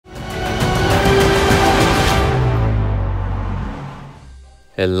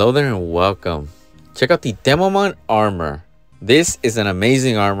Hello there and welcome. Check out the Demoman armor. This is an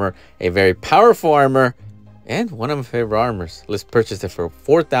amazing armor, a very powerful armor, and one of my favorite armors. Let's purchase it for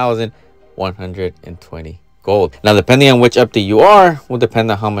 4,120 gold. Now, depending on which update you are, will depend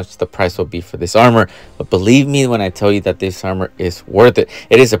on how much the price will be for this armor. But believe me when I tell you that this armor is worth it.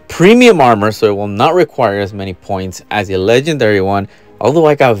 It is a premium armor, so it will not require as many points as a legendary one. Although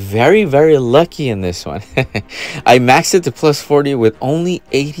I got very lucky in this one. I maxed it to plus 40 with only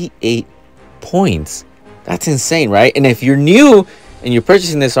 88 points. That's insane, right? And if you're new and you're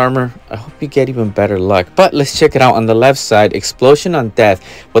purchasing this armor, I hope you get even better luck. But let's check it out. On the left side, explosion on death.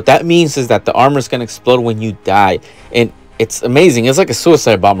 What that means is that the armor is going to explode when you die. And it's amazing. It's like a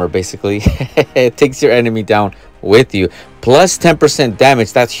suicide bomber, basically. It takes your enemy down with you. Plus 10%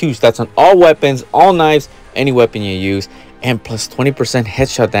 damage. That's huge. That's on all weapons, all knives, any weapon you use. And plus 20%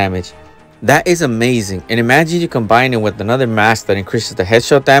 headshot damage. That is amazing. And imagine you combine it with another mask that increases the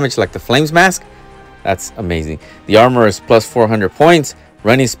headshot damage, like the flames mask. That's amazing. The armor is plus 400 points,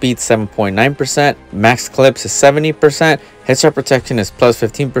 running speed 7.9%, max clips is 70%, headshot protection is plus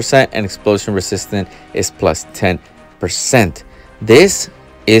 15%, and explosion resistant is plus 10%. This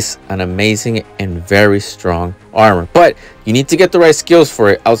is an amazing and very strong armor, but you need to get the right skills for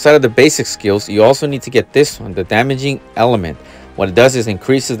it. Outside of the basic skills, you also need to get this one, the damaging element. What it does is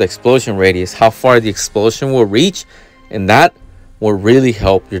increases the explosion radius, how far the explosion will reach, and that will really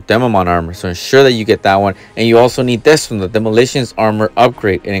help your Demoman armor. So ensure that you get that one. And you also need this one, the demolitions armor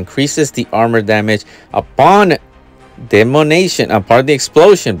upgrade. It increases the armor damage upon demonation, upon the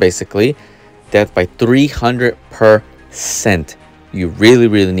explosion, basically death by 300%. You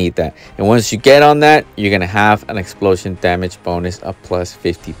really need that. And once you get on that, you're gonna have an explosion damage bonus of plus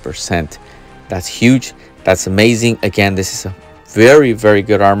 50%. That's huge. That's amazing. Again, this is a very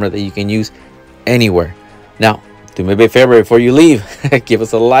good armor that you can use anywhere. Now, do me a big favor before you leave. Give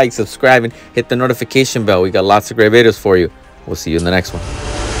us a like, subscribe, and hit the notification bell. We got lots of great videos for you. We'll see you in the next one.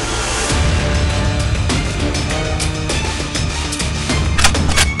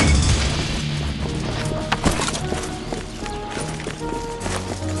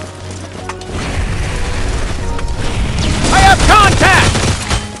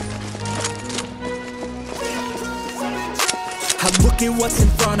 I look at what's in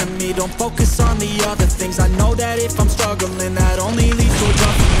front of me, don't focus on the other things. I know that if I'm struggling, that only leads to a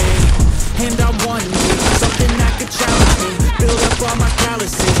drop for me. And I want something that could challenge me, build up all my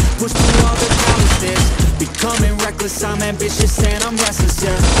calluses, push through all the calluses. Becoming reckless, I'm ambitious and I'm restless,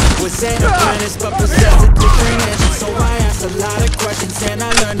 yeah. Was an apprentice but possessed a different engine, so I asked a lot of questions and I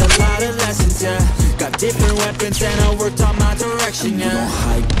learned a lot of lessons, yeah. Got different weapons and I worked on my direction, yeah. We gon'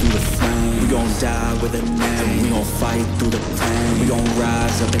 hike through the flame, we gon' die with a name. We gon' fight through the pain, we gon'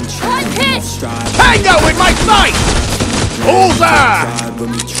 rise up and change. We gon' strive. Tango in my sight! Bullseye!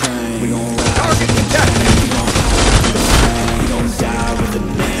 Target detected! We gon' hike through the flame, we gon' die with a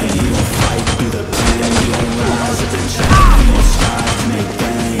name. We gon' fight through the pain, we gon' rise up and change. We gon' strive to make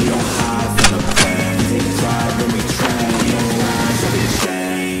gain, we gon' hide from the pain. Take pride when we train, we gon' rise up and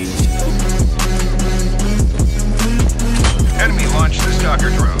change. Enemy launched the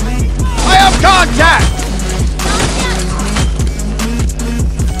stalker drone. I have contact!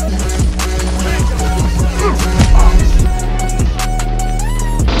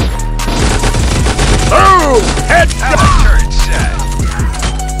 Boom! Headshot! Turret set.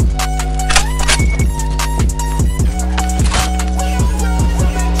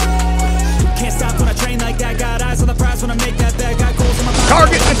 Can't stop when I train like that. Got eyes on the prize when I make that bet. Got goals in my mind.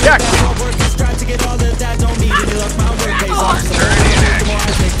 Target detected! I work and strive to get all of that. Don't need any luck, my work pays off. So Turret in the more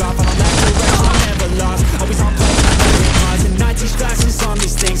I take off, I'm on that direction, I'm never lost. Always on point, and I teach classes on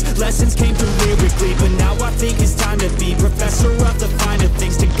these things. Lessons came through lyrically, but now I think it's time to be professor of the finer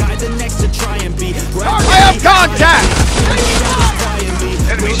things, to guide the next to try and be. I have contact!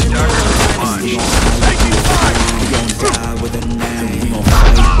 Enemy stalker drone launched.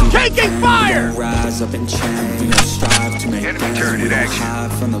 Taking fire! Rise up and change. We gon' strive to make enemy turret in action.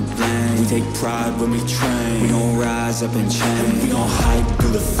 Hide from the blame. We take pride when we train. We gon' rise up and change. We gon' hike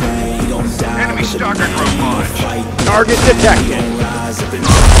through the flame. We gon' die. Enemy stalker drone launched. Target detected. We gon' rise up and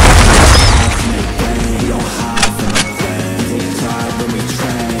change. We gon' hide from the flame. Take pride when we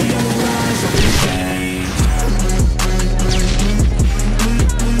train. We gon' rise up and change.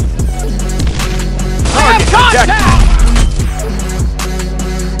 Target detected!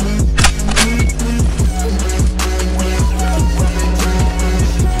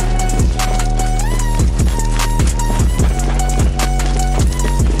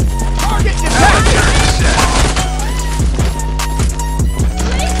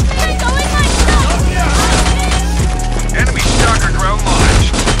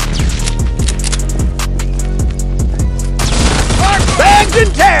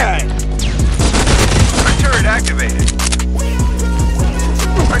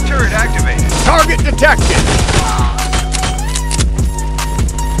 detected.